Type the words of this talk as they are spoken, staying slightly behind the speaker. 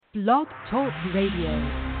Blog Talk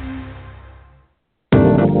Radio.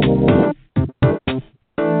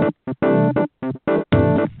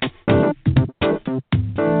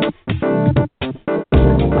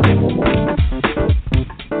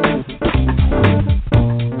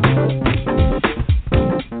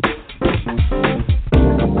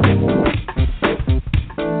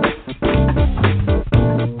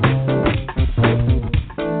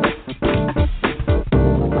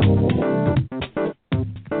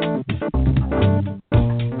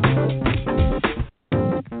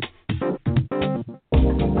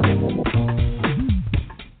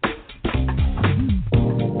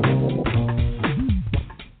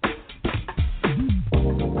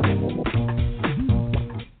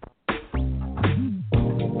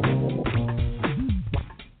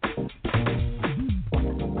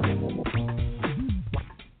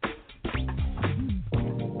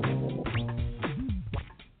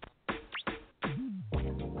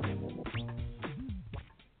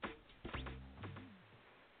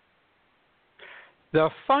 The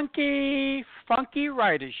Funky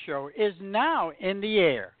Writers Show is now in the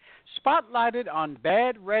air, spotlighted on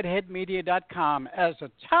badredheadmedia.com as a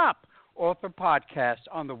top author podcast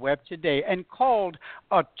on the web today and called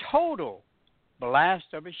a total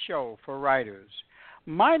blast of a show for writers.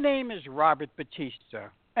 My name is Robert Batista,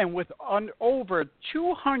 and with over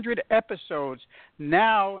 200 episodes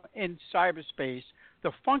now in cyberspace,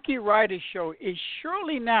 the Funky Writers Show is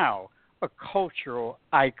surely now a cultural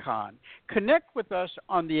icon. Connect with us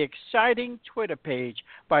on the exciting Twitter page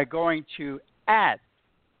by going to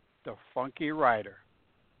 @TheFunkyWriter.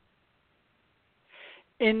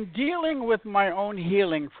 In dealing with my own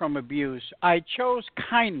healing from abuse, I chose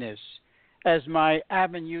kindness as my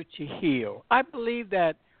avenue to heal. I believe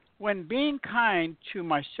that when being kind to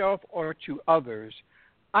myself or to others,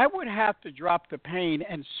 I would have to drop the pain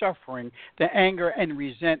and suffering, the anger and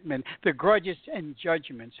resentment, the grudges and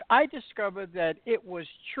judgments. I discovered that it was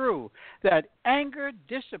true, that anger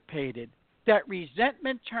dissipated, that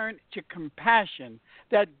resentment turned to compassion,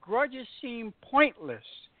 that grudges seemed pointless,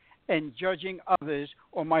 and judging others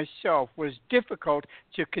or myself was difficult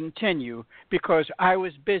to continue because I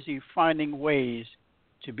was busy finding ways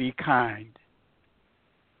to be kind.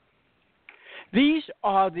 These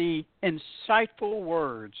are the insightful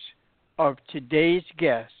words of today's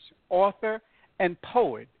guest, author and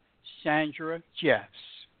poet, Sandra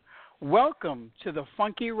Jeffs. Welcome to the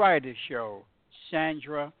Funky Writers Show,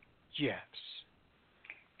 Sandra Jeffs.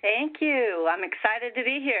 Thank you. I'm excited to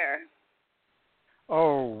be here.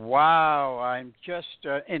 Oh, wow. I'm just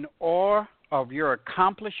in awe of your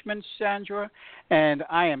accomplishments, Sandra, and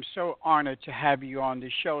I am so honored to have you on the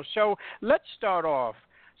show. So let's start off.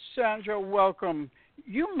 Sandra, welcome.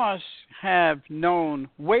 You must have known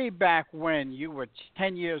way back when you were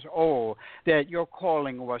 10 years old that your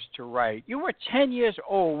calling was to write. You were 10 years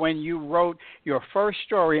old when you wrote your first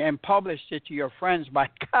story and published it to your friends by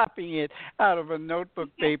copying it out of a notebook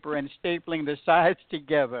paper and stapling the sides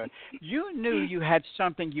together. You knew you had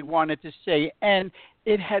something you wanted to say, and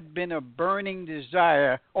it had been a burning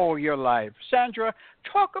desire all your life. Sandra,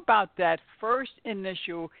 talk about that first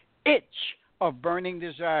initial itch of burning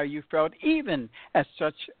desire you felt even at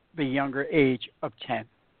such the younger age of 10?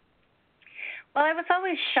 Well, I was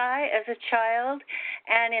always shy as a child,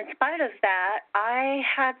 and in spite of that, I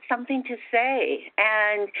had something to say,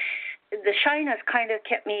 and the shyness kind of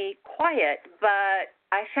kept me quiet, but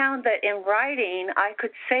I found that in writing, I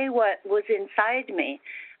could say what was inside me.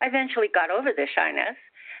 I eventually got over the shyness,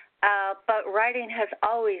 but writing has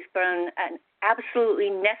always been an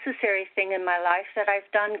absolutely necessary thing in my life that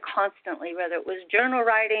I've done constantly, whether it was journal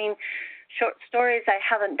writing, short stories I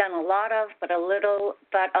haven't done a lot of, but a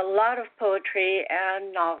lot of poetry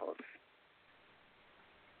and novels.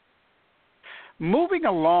 Moving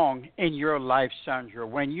along in your life, Sandra,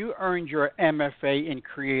 when you earned your MFA in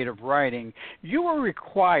creative writing, you were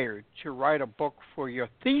required to write a book for your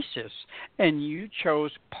thesis, and you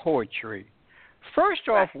chose poetry. First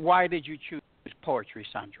off, why did you choose poetry,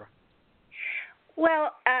 Sandra?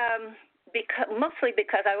 Well, mostly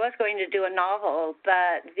because I was going to do a novel,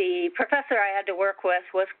 but the professor I had to work with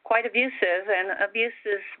was quite abusive, and abuse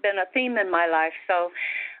has been a theme in my life. So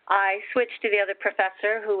I switched to the other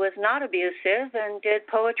professor who was not abusive and did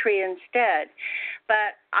poetry instead.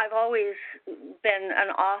 But I've always been an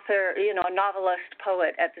author, a novelist,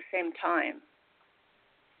 poet at the same time.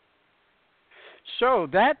 So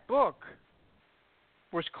that book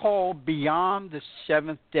was called Beyond the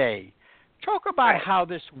Seventh Day. Talk about how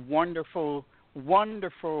this wonderful,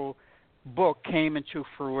 wonderful book came into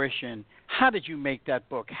fruition. How did you make that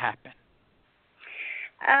book happen?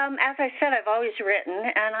 As I said, I've always written,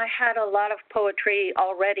 and I had a lot of poetry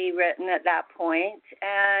already written at that point.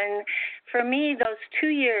 And for me, those 2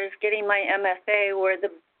 years getting my MFA were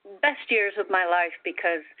the best years of my life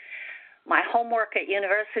because my homework at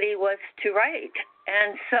university was to write.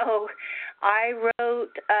 And so I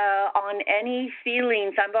wrote on any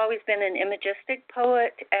feelings. I've always been an imagistic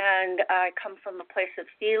poet, and I come from a place of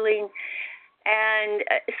feeling. And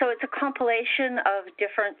so it's a compilation of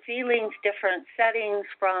different feelings, different settings,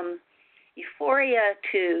 from euphoria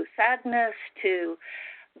to sadness to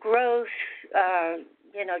growth,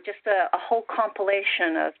 just a whole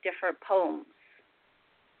compilation of different poems.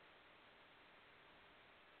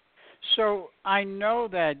 So I know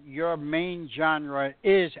that your main genre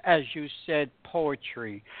is, as you said,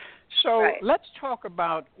 poetry. So Right. let's talk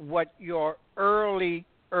about what your early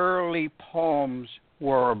poems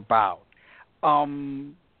were about.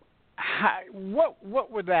 What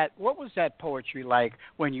was that poetry like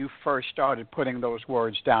when you first started putting those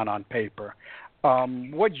words down on paper?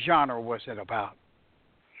 What genre was it about?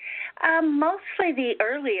 Mostly the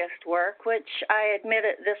earliest work, which I admit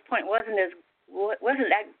at this point wasn't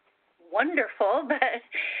that wonderful, but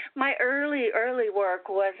my early work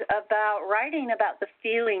was about writing about the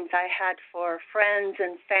feelings I had for friends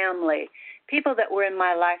and family, people that were in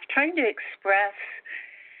my life, trying to express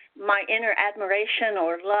my inner admiration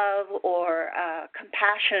or love or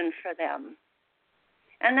compassion for them.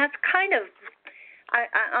 And that's kind of,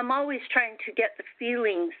 I'm always trying to get the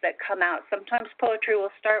feelings that come out. Sometimes poetry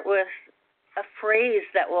will start with a phrase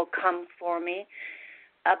that will come for me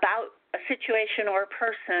about a situation or a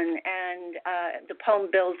person, and the poem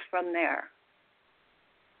builds from there.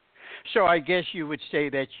 So I guess you would say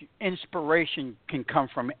that inspiration can come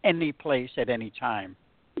from any place at any time.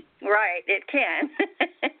 Right, it can.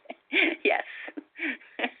 Yes.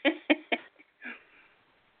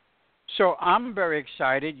 So I'm very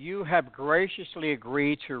excited. You have graciously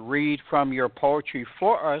agreed to read from your poetry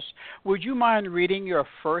for us. Would you mind reading your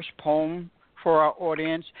first poem for our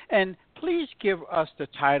audience? And please give us the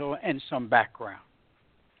title and some background.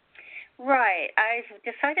 Right. I've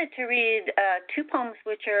decided to read two poems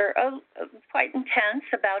which are quite intense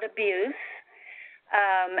about abuse,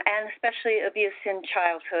 and especially abuse in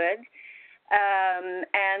childhood.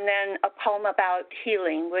 And then a poem about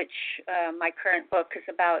healing, which my current book is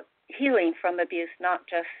about healing from abuse, not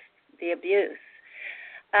just the abuse.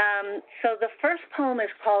 So the first poem is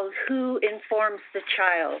called Who Informs the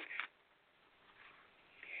Child?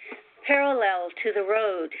 Parallel to the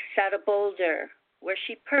road sat a boulder where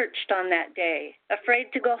she perched on that day,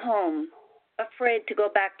 afraid to go home, afraid to go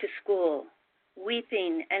back to school,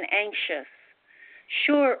 weeping and anxious,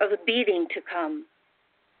 sure of a beating to come.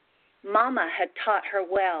 Mama had taught her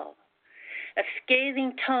well. A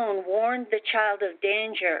scathing tone warned the child of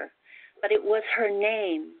danger, but it was her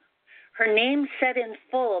name said in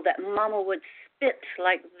full that Mama would spit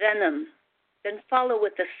like venom, then follow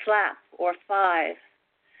with a slap or 5.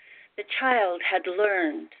 The child had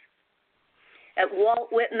learned. At Walt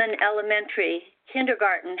Whitman Elementary,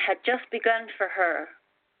 kindergarten had just begun for her.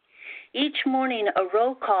 Each morning a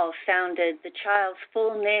roll call sounded the child's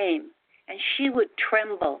full name, and she would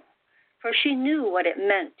tremble, for she knew what it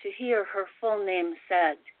meant to hear her full name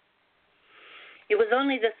said. It was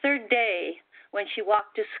only the third day when she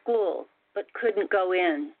walked to school, but couldn't go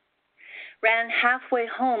in. Ran halfway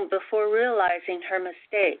home before realizing her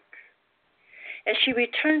mistake. As she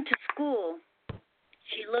returned to school,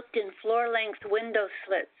 she looked in floor-length window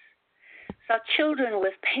slits, saw children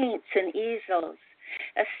with paints and easels,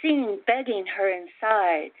 a scene begging her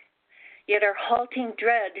inside. Yet her halting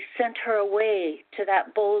dread sent her away to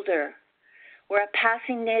that boulder, where a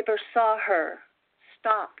passing neighbor saw her,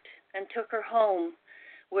 stopped, and took her home,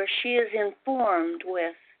 where she is informed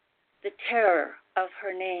with the terror of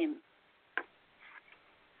her name.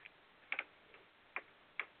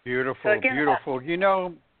 Beautiful, beautiful. You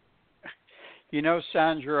know,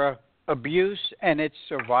 Sandra, abuse and its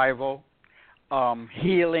survival,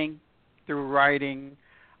 healing through writing,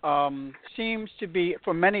 seems to be,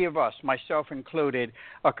 for many of us, myself included,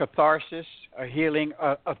 a catharsis, a healing,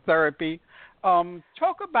 a therapy.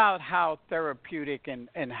 Talk about how therapeutic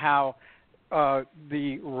and how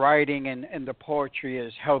the writing and the poetry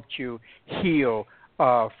has helped you heal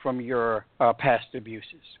from your past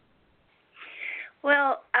abuses.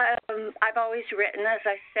 Well, I've always written, as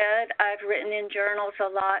I said. I've written in journals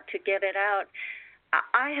a lot to get it out.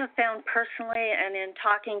 I have found personally, and in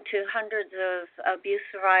talking to hundreds of abuse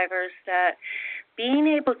survivors, that being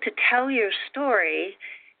able to tell your story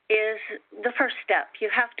is the first step.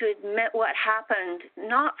 You have to admit what happened,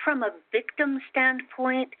 not from a victim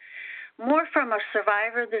standpoint, more from a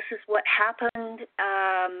survivor. This is what happened,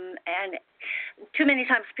 and too many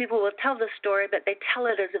times people will tell the story, but they tell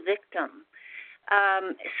it as a victim.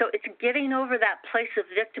 So it's getting over that place of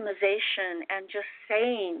victimization and just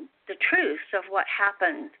saying the truth of what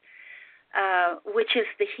happened, which is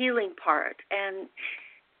the healing part. And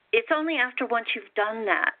it's only after once you've done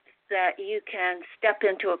that you can step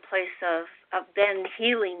into a place of then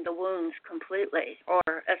healing the wounds completely, or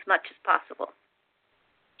as much as possible.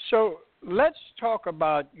 So let's talk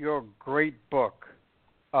about your great book.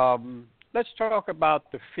 Let's talk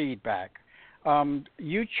about the feedback.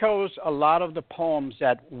 You chose a lot of the poems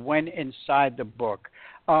that went inside the book.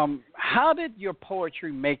 How did your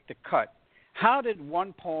poetry make the cut? How did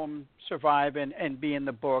one poem survive and be in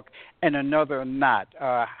the book and another not?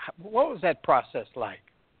 What was that process like?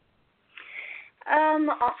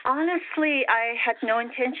 Honestly, I had no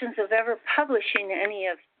intentions of ever publishing any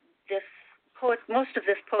of this, most of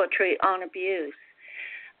this poetry on abuse.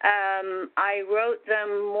 I wrote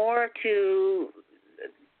them more to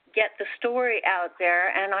get the story out there,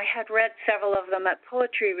 and I had read several of them at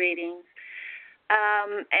poetry readings.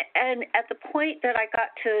 And at the point that I got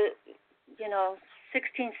to,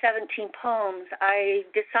 16, 17 poems, I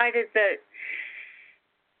decided that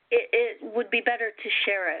it would be better to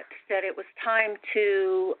share it, that it was time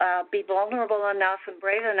to be vulnerable enough and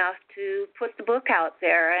brave enough to put the book out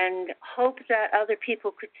there and hope that other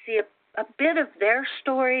people could see a bit of their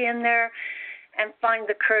story in there and find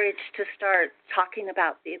the courage to start talking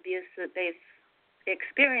about the abuse that they've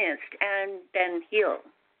experienced and then heal.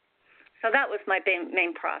 So that was my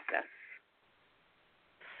main process.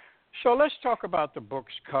 So let's talk about the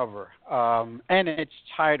book's cover and its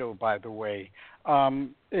title, by the way.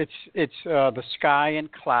 It's The Sky and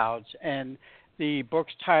Clouds, and the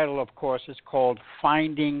book's title, of course, is called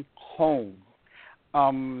Finding Home.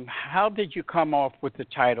 How did you come off with the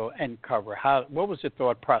title and cover? What was the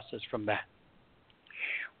thought process from that?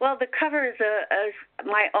 Well, the cover is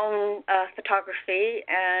my own photography,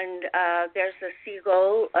 and there's a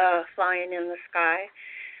seagull flying in the sky.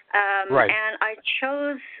 Right. And I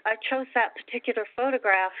chose that particular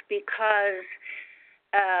photograph because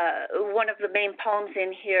one of the main poems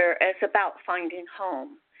in here is about finding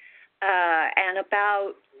home, and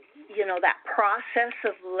about that process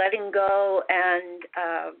of letting go and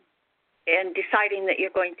deciding that you're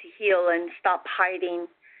going to heal and stop hiding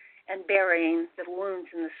and burying the wounds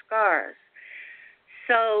and the scars.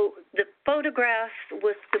 So the photograph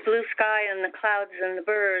with the blue sky and the clouds and the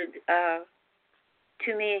bird,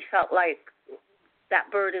 to me, felt like that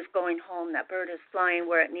bird is going home. That bird is flying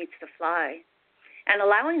where it needs to fly, and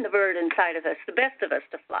allowing the bird inside of us, the best of us,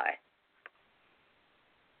 to fly.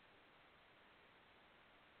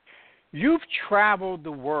 You've traveled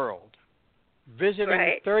the world, visiting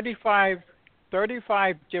Right. 35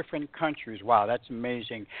 different countries. Wow, that's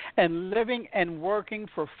amazing. And living and working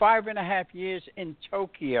for 5.5 years in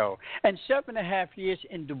Tokyo and 7.5 years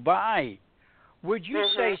in Dubai. Would you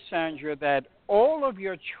say, Sandra, that all of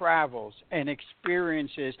your travels and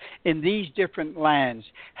experiences in these different lands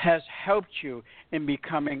has helped you in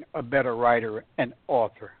becoming a better writer and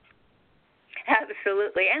author?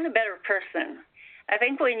 Absolutely, and a better person. I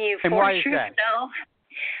think when you And why force is that? yourself,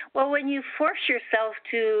 when you force yourself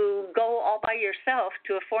to go all by yourself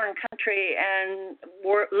to a foreign country and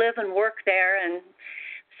live and work there and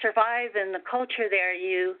survive in the culture there,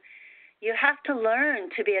 you have to learn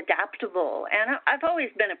to be adaptable. And I've always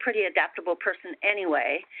been a pretty adaptable person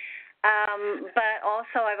anyway. But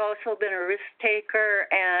also, I've also been a risk taker,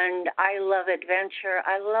 and I love adventure.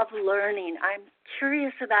 I love learning. I'm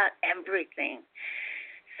curious about everything.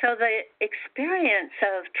 So the experience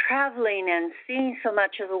of traveling and seeing so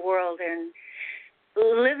much of the world and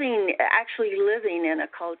actually living in a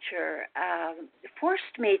culture,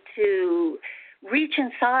 forced me to reach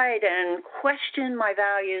inside and question my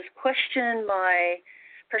values, question my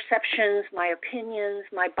perceptions, my opinions,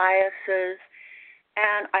 my biases.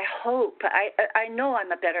 And I know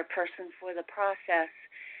I'm a better person for the process.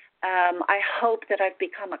 I hope that I've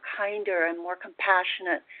become a kinder and more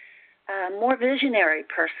compassionate, more visionary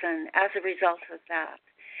person as a result of that.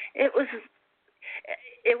 It was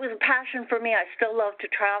a passion for me. I still love to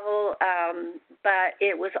travel, but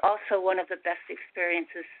it was also one of the best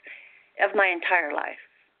experiences of my entire life.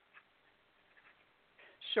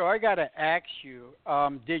 So I got to ask you,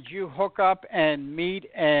 did you hook up and meet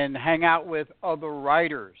and hang out with other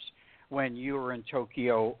writers when you were in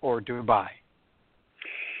Tokyo or Dubai?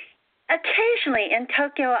 Occasionally. In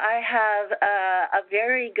Tokyo, I have a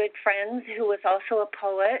very good friend who was also a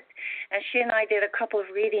poet, and she and I did a couple of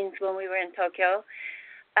readings when we were in Tokyo.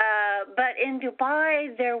 But in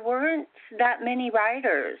Dubai, there weren't that many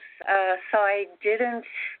writers, so I didn't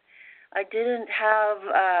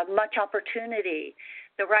have much opportunity.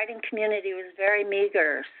 The writing community was very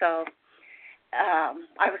meager, so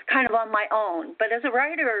I was kind of on my own. But as a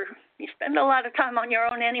writer, you spend a lot of time on your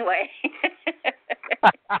own anyway.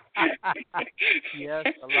 Yes,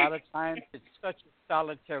 a lot of times it's such a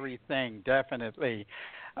solitary thing, definitely.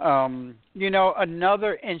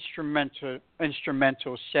 Another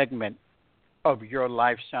instrumental segment of your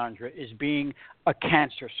life, Sandra, is being a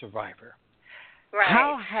cancer survivor. Right.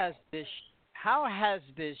 How has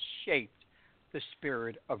this shaped the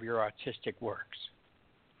spirit of your artistic works?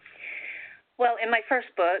 Well, in my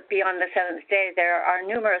first book, Beyond the Seventh Day, there are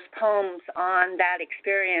numerous poems on that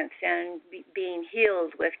experience and being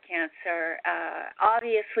healed with cancer.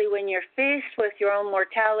 Obviously, when you're faced with your own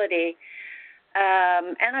mortality,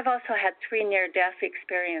 and I've also had 3 near-death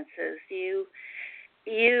experiences, you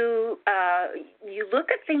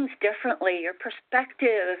look at things differently. Your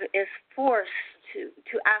perspective is forced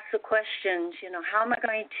to ask the questions. How am I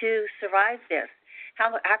going to survive this?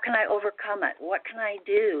 How can I overcome it? What can I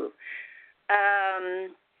do?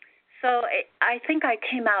 So I think I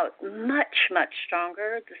came out much, much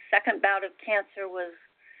stronger. The second bout of cancer was,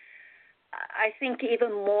 I think,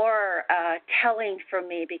 even more telling for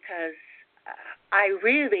me because I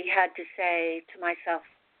really had to say to myself,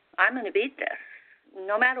 I'm going to beat this.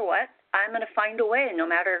 No matter what, I'm going to find a way, no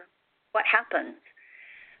matter what happens.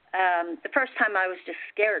 The first time I was just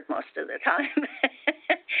scared most of the time.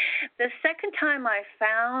 The second time I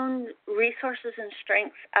found resources and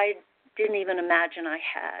strengths I didn't even imagine I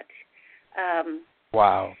had.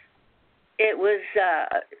 Wow. It was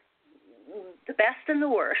the best and the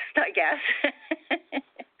worst, I guess.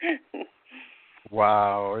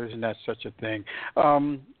 Wow, isn't that such a thing?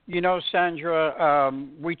 Sandra,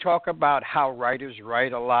 we talk about how writers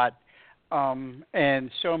write a lot,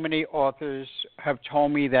 and so many authors have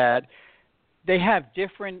told me that they have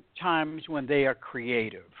different times when they are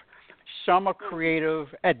creative. Some are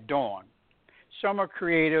creative at dawn. Some are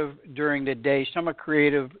creative during the day. Some are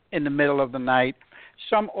creative in the middle of the night.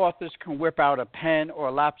 Some authors can whip out a pen or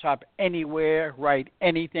a laptop anywhere, write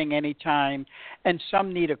anything, anytime. And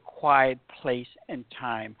some need a quiet place and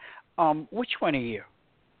time. Which one are you?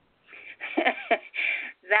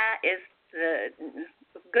 That is a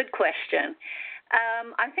good question.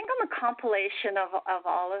 I think I'm a compilation of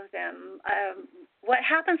all of them. What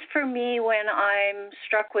happens for me when I'm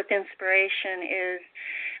struck with inspiration is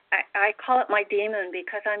I call it my demon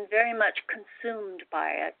because I'm very much consumed by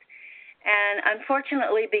it. And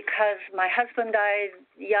unfortunately, because my husband died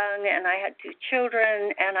young and I had 2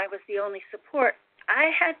 children and I was the only support,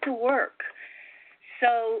 I had to work.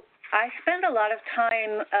 So I spend a lot of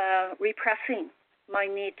time repressing my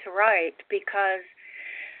need to write because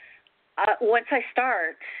once I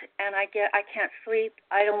start and I can't sleep,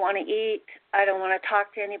 I don't want to eat, I don't want to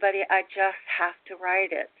talk to anybody, I just have to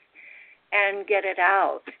write it and get it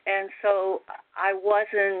out. And so I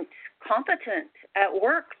wasn't competent at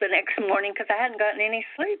work the next morning because I hadn't gotten any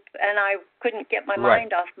sleep and I couldn't get my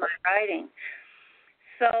mind off my writing.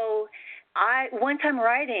 So once I'm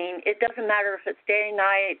writing, it doesn't matter if it's day,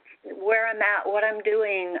 night, where I'm at, what I'm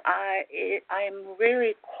doing. I'm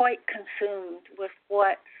really quite consumed with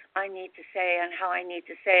what I need to say and how I need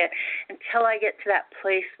to say it until I get to that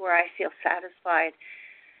place where I feel satisfied.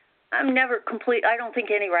 I'm never complete. I don't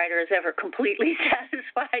think any writer is ever completely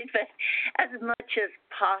satisfied, but as much as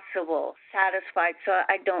possible satisfied so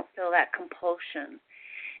I don't feel that compulsion.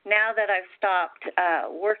 Now that I've stopped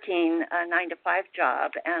working a 9-to-5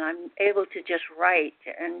 job and I'm able to just write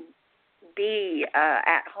and be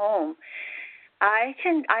at home, I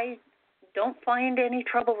don't find any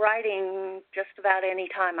trouble writing just about any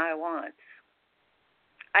time I want.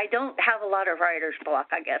 I don't have a lot of writer's block,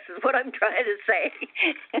 I guess, is what I'm trying to say.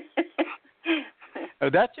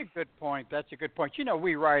 That's a good point.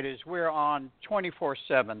 We writers, we're on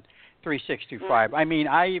 24/7, 365. I mean,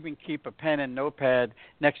 I even keep a pen and notepad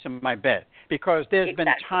next to my bed because there's been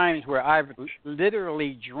times where I've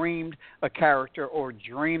literally dreamed a character or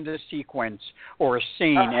dreamed a sequence or a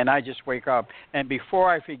scene, and I just wake up. And before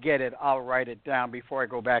I forget it, I'll write it down before I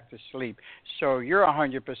go back to sleep. So you're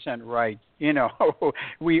 100% right.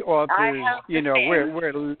 We authors,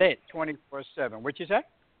 we're lit 24/7. What you say?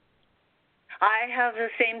 I have the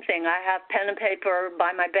same thing. I have pen and paper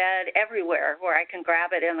by my bed everywhere where I can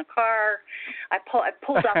grab it in the car. I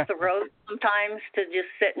pulled off the road sometimes to just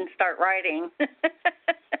sit and start writing.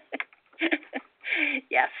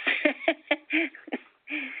 Yes.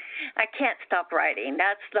 I can't stop writing.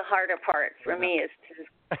 That's the harder part for me is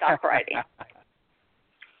to stop writing.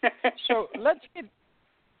 So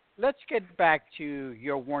let's get back to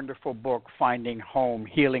your wonderful book, Finding Home: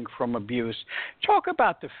 Healing from Abuse. Talk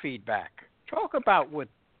about the feedback. Talk about what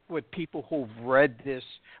people who've read this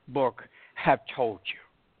book have told you.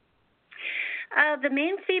 The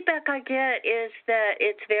main feedback I get is that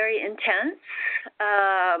it's very intense,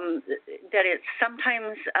 that it's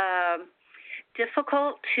sometimes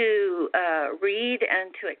difficult to read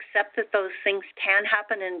and to accept that those things can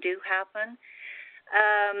happen and do happen.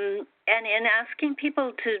 And in asking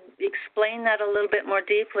people to explain that a little bit more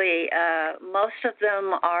deeply, most of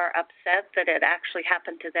them are upset that it actually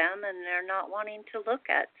happened to them, and they're not wanting to look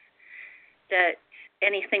at that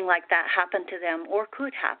anything like that happened to them or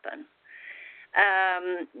could happen.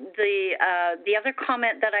 The other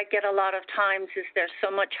comment that I get a lot of times is there's so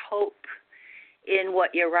much hope in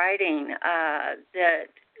what you're writing, that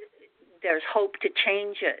there's hope to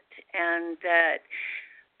change it, and that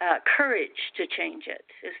courage to change it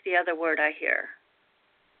is the other word I hear.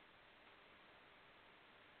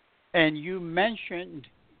 And you mentioned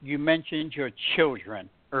your children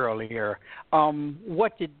earlier.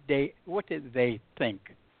 What did they think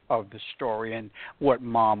of the story and what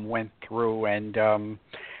Mom went through, and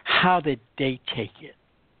how did they take it?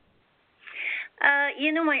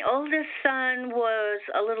 My oldest son was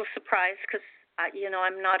a little surprised because,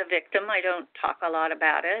 I'm not a victim. I don't talk a lot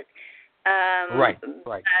about it. Right.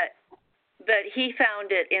 But he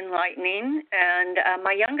found it enlightening, and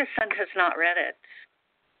my youngest son has not read it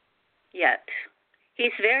yet.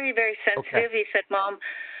 He's very, very sensitive. Okay. He said, "Mom,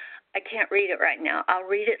 I can't read it right now. I'll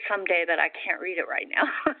read it someday, but I can't read it right now."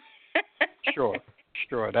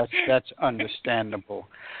 Sure. That's understandable.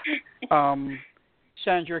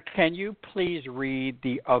 Sandra, can you please read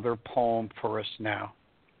the other poem for us now?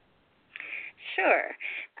 Sure.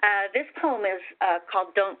 This poem is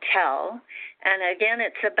called Don't Tell, and again,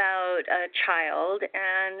 it's about a child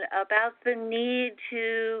and about the need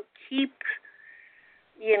to keep,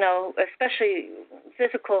 especially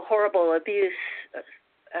physical, horrible abuse,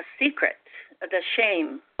 a secret, the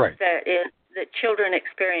shame that children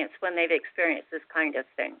experience when they've experienced this kind of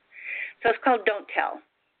thing. So it's called Don't Tell.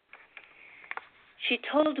 She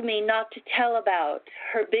told me not to tell about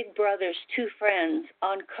her big brother's two friends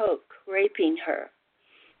on coke raping her.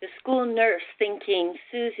 The school nurse thinking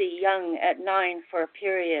Susie young at 9 for a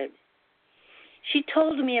period. She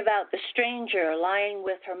told me about the stranger lying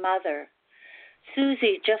with her mother.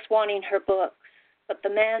 Susie just wanting her books, but the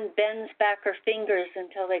man bends back her fingers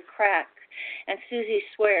until they crack, and Susie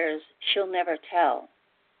swears she'll never tell.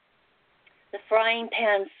 The frying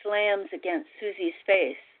pan slams against Susie's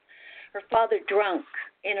face. Her father drunk,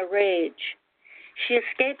 in a rage. She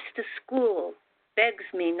escapes to school, begs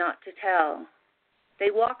me not to tell.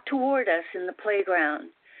 They walk toward us in the playground.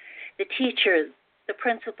 The teacher, the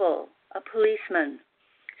principal, a policeman.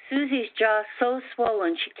 Susie's jaw so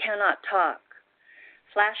swollen she cannot talk.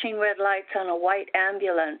 Flashing red lights on a white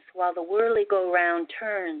ambulance while the whirly-go-round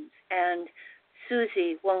turns, and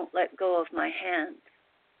Susie won't let go of my hand.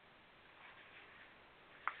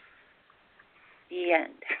 The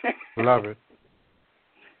end. Love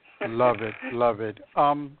it.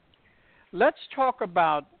 Let's talk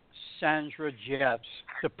about Sandra Jeffs,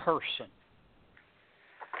 the person.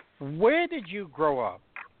 Where did you grow up,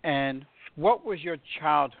 and what was your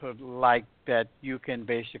childhood like that you can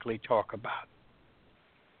basically talk about?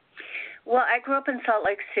 Well, I grew up in Salt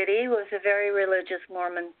Lake City. It was a very religious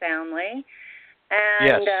Mormon family,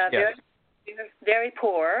 and yes. very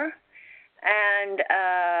poor. And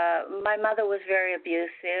my mother was very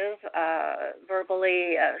abusive,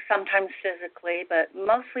 verbally, sometimes physically, but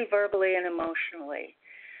mostly verbally and emotionally.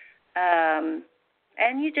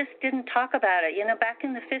 And you just didn't talk about it. Back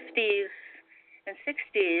in the 50s and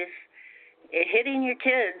 60s, hitting your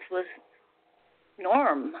kids was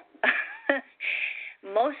norm.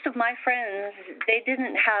 Most of my friends, they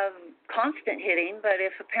didn't have constant hitting, but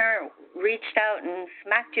if a parent reached out and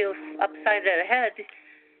smacked you upside the head,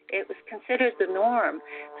 it was considered the norm.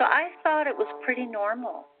 So I thought it was pretty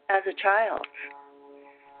normal as a child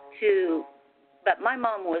but my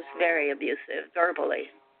mom was very abusive verbally.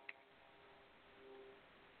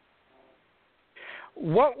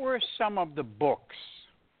 What were some of the books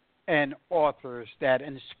and authors that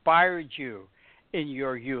inspired you in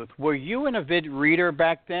your youth? Were you an avid reader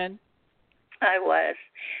back then? I was.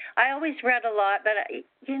 I always read a lot, but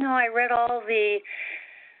I read all the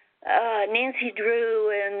Nancy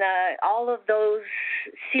Drew and all of those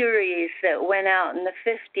series that went out in the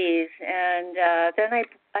 50s, and then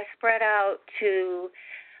I spread out to,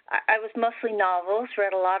 I was mostly novels,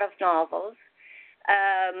 read a lot of novels,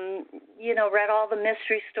 read all the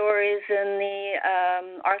mystery stories and the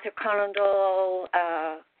Arthur Conan Doyle,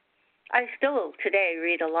 I still today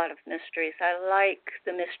read a lot of mysteries. I like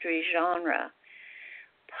the mystery genre.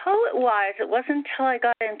 Poet-wise, it wasn't until I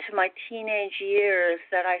got into my teenage years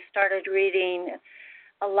that I started reading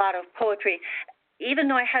a lot of poetry. Even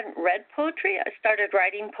though I hadn't read poetry, I started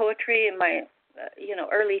writing poetry in my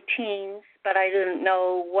early teens, but I didn't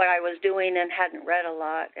know what I was doing and hadn't read a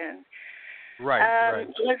lot. And right.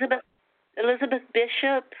 Elizabeth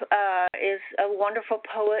Bishop is a wonderful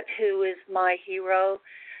poet who is my hero.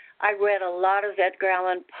 I read a lot of Edgar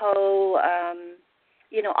Allan Poe. I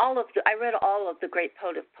read all of the great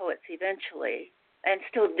poets eventually, and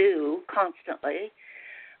still do constantly.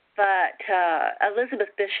 But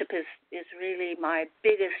Elizabeth Bishop is really my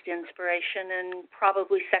biggest inspiration, and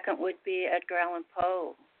probably second would be Edgar Allan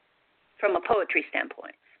Poe, from a poetry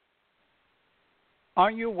standpoint.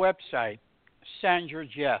 On your website,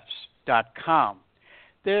 sandrajeffs.com,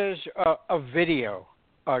 there's a video,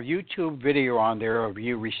 a YouTube video on there of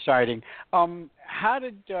you reciting.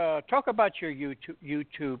 Talk about your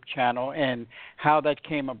YouTube channel and how that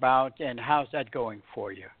came about, and how's that going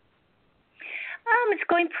for you? It's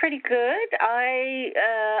going pretty good. I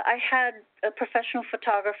had a professional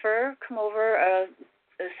photographer come over, a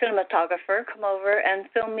cinematographer come over and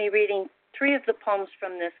film me reading 3 of the poems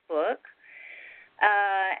from this book,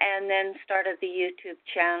 and then started the YouTube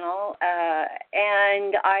channel.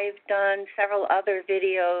 And I've done several other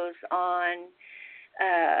videos on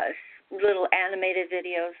little animated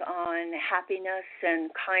videos on happiness and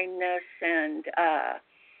kindness, and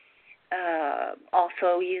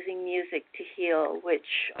also using music to heal,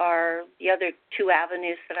 which are the other 2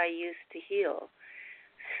 avenues that I use to heal.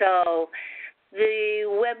 So the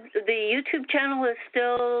YouTube channel is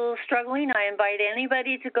still struggling. I invite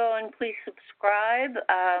anybody to go and please subscribe.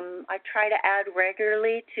 I try to add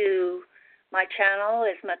regularly to my channel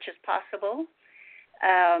as much as possible.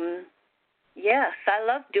 Yes, I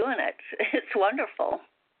love doing it. It's wonderful.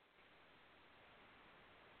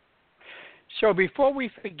 So before we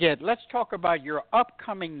forget, let's talk about your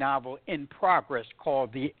upcoming novel in progress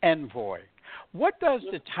called The Envoy. What does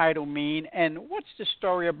the title mean, and what's the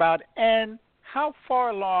story about, and how far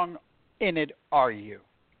along in it are you?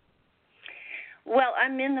 Well,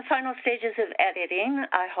 I'm in the final stages of editing,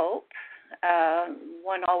 I hope.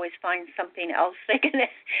 One always finds something else they can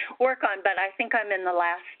work on, but I think I'm in the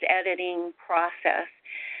last editing process.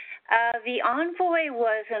 The Envoy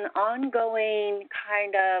was an ongoing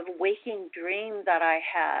kind of waking dream that I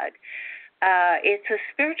had. It's a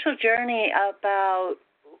spiritual journey about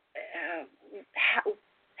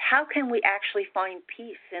how can we actually find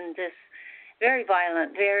peace in this very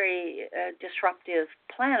violent, very disruptive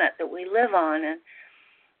planet that we live on. And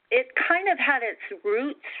it kind of had its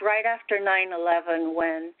roots right after 9/11,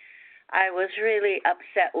 when I was really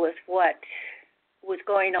upset with what was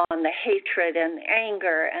going on, the hatred and the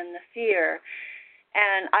anger and the fear.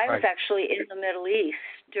 And I was actually in the Middle East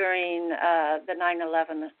during the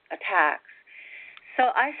 9/11 attacks.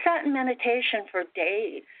 So I sat in meditation for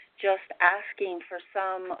days, just asking for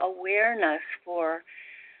some awareness for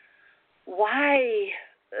why,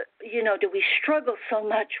 do we struggle so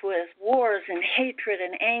much with wars and hatred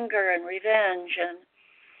and anger and revenge. And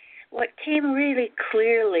what came really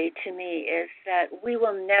clearly to me is that we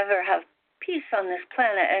will never have peace on this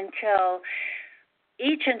planet until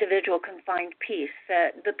each individual can find peace.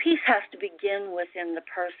 That the peace has to begin within the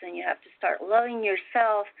person. You have to start loving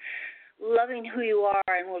yourself, loving who you are,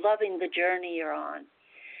 and loving the journey you're on.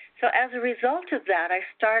 So as a result of that, I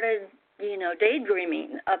started,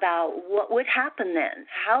 daydreaming about what would happen then.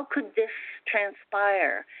 How could this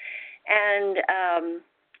transpire? And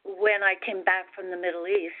when I came back from the Middle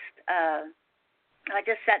East, I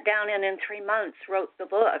just sat down and in 3 months wrote the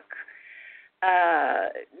book.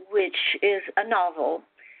 Which is a novel,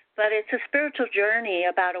 but it's a spiritual journey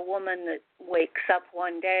about a woman that wakes up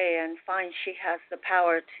one day and finds she has the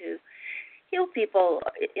power to heal people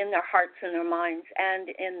in their hearts and their minds and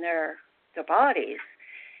in their bodies.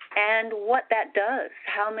 And what that does,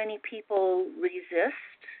 how many people resist,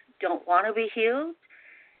 don't want to be healed,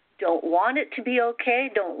 don't want it to be okay,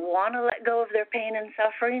 don't want to let go of their pain and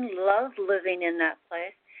suffering, love living in that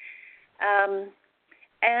place.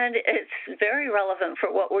 And it's very relevant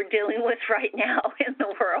for what we're dealing with right now in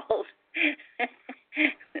the world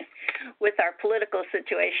with our political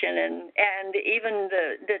situation and even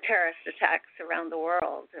the terrorist attacks around the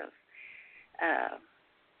world.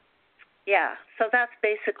 So that's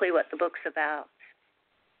basically what the book's about.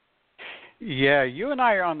 Yeah, you and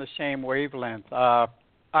I are on the same wavelength. I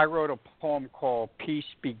wrote a poem called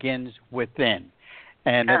Peace Begins Within.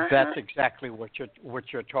 And that's exactly what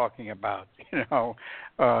you're talking about,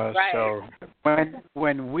 Right. So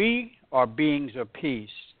when we are beings of peace,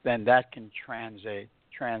 then that can translate,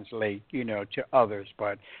 to others,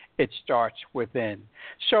 but it starts within.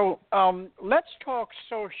 So let's talk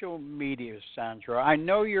social media, Sandra. I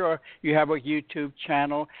know you have a YouTube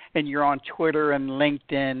channel and you're on Twitter and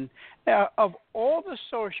LinkedIn. Of all the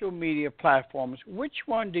social media platforms, which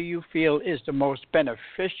one do you feel is the most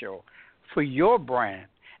beneficial for your brand,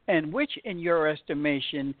 and which, in your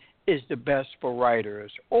estimation, is the best for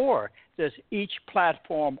writers? Or does each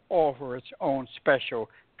platform offer its own special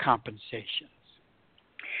compensations?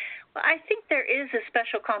 Well, I think there is a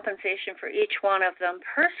special compensation for each one of them.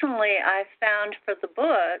 Personally, I've found for the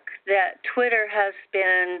book that Twitter has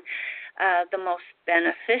been the most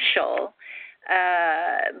beneficial,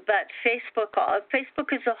 but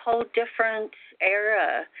Facebook is a whole different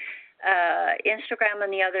era. Instagram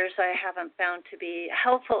and the others I haven't found to be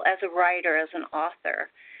helpful as a writer, as an author.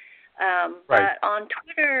 Right. But on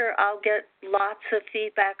Twitter, I'll get lots of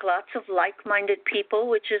feedback, lots of like-minded people,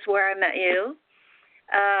 which is where I met you.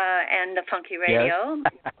 And the Funky Radio.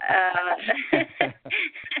 Yes.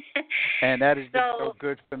 And that has been so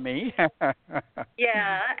good for me.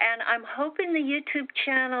 Yeah, and I'm hoping the YouTube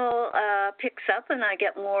channel picks up and I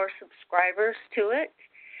get more subscribers to it,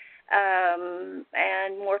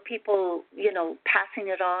 and more people, passing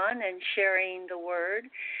it on and sharing the word.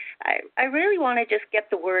 I really want to just get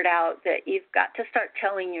the word out that you've got to start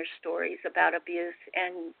telling your stories about abuse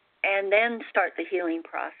and then start the healing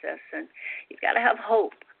process. And you've got to have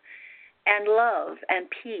hope and love and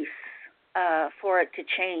peace for it to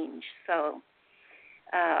change. So,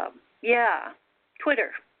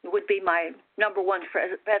 Twitter would be my number one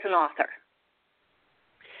as an author.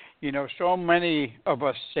 So many of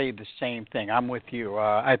us say the same thing. I'm with you.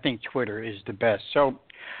 I think Twitter is the best. So,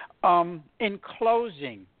 in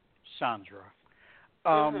closing, Sandra,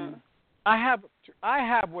 I have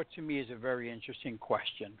what to me is a very interesting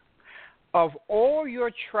question. Of all your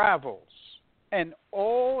travels and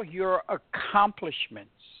all your accomplishments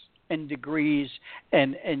and degrees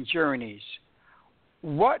and journeys,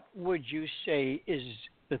 what would you say is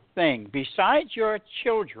the thing, besides your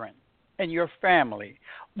children and your family,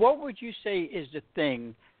 what would you say is the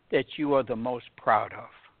thing that you are the most proud of?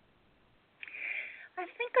 I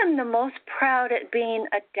think I'm the most proud at being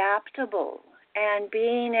adaptable and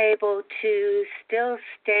being able to still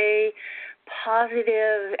stay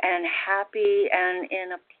positive and happy and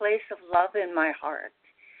in a place of love in my heart.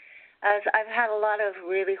 As I've had a lot of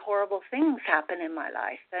really horrible things happen in my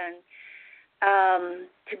life, and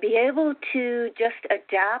to be able to just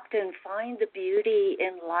adapt and find the beauty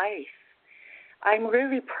in life, I'm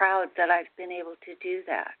really proud that I've been able to do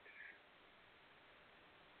that.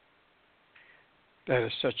 That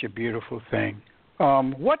is such a beautiful thing.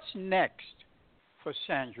 What's next for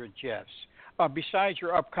Sandra Jeffs? Besides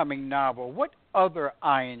your upcoming novel, what other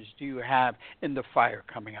irons do you have in the fire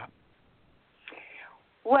coming up?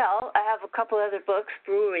 Well, I have a couple other books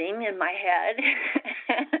brewing in my head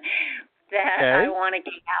that I want to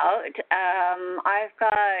get out. I've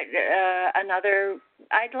got another,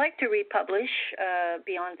 I'd like to republish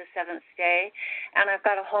Beyond the Seventh Day, and I've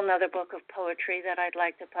got a whole other book of poetry that I'd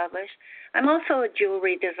like to publish. I'm also a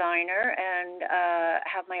jewelry designer and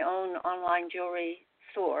have my own online jewelry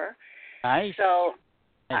store. Nice. So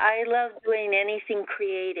I love doing anything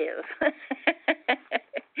creative. And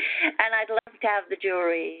I'd love to have the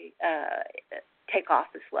jewelry take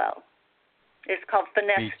off as well. It's called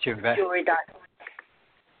FinesseJewelry.com.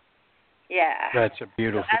 Yeah. That's a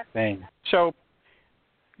beautiful thing. So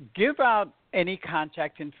give out any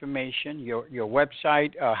contact information, your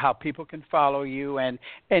website, how people can follow you, and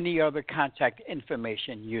any other contact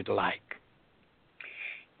information you'd like.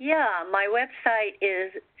 Yeah, my website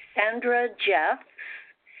is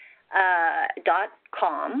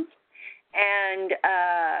SandraJeffs.com. And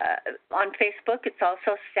on Facebook, it's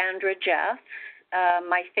also Sandra Jeffs.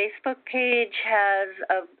 My Facebook page has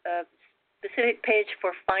a specific page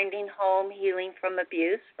for Finding Home, Healing from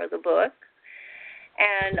Abuse for the book.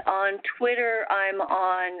 And on Twitter, I'm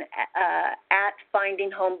on at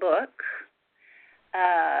Finding Home Book.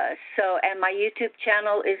 And my YouTube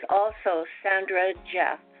channel is also Sandra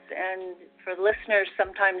Jeffs. And for listeners,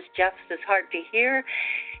 sometimes Jeffs is hard to hear.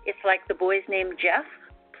 It's like the boy's name Jeff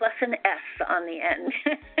plus an S on the end.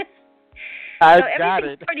 I so got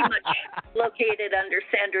everything's it. pretty much located under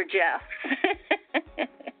Sandra Jeffs.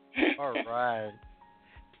 All right.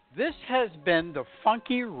 This has been the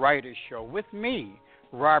Funky Writer Show with me,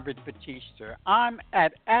 Robert Batista. I'm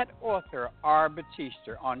at author R.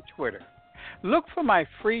 Batista on Twitter. Look for my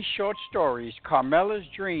free short stories, Carmela's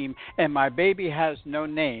Dream and My Baby Has No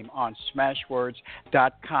Name, on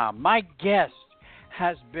Smashwords.com. My guest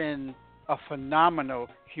has been a phenomenal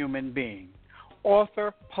human being.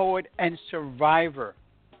 author, poet, and survivor,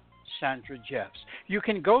 Sandra Jeffs. You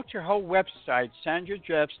can go to her website,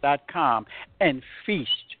 sandrajeffs.com, and feast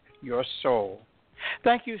your soul.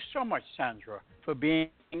 Thank you so much, Sandra, for being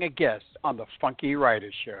a guest on the Funky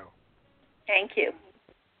Writers Show. Thank you.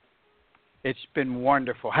 It's been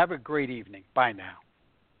wonderful. Have a great evening. Bye now.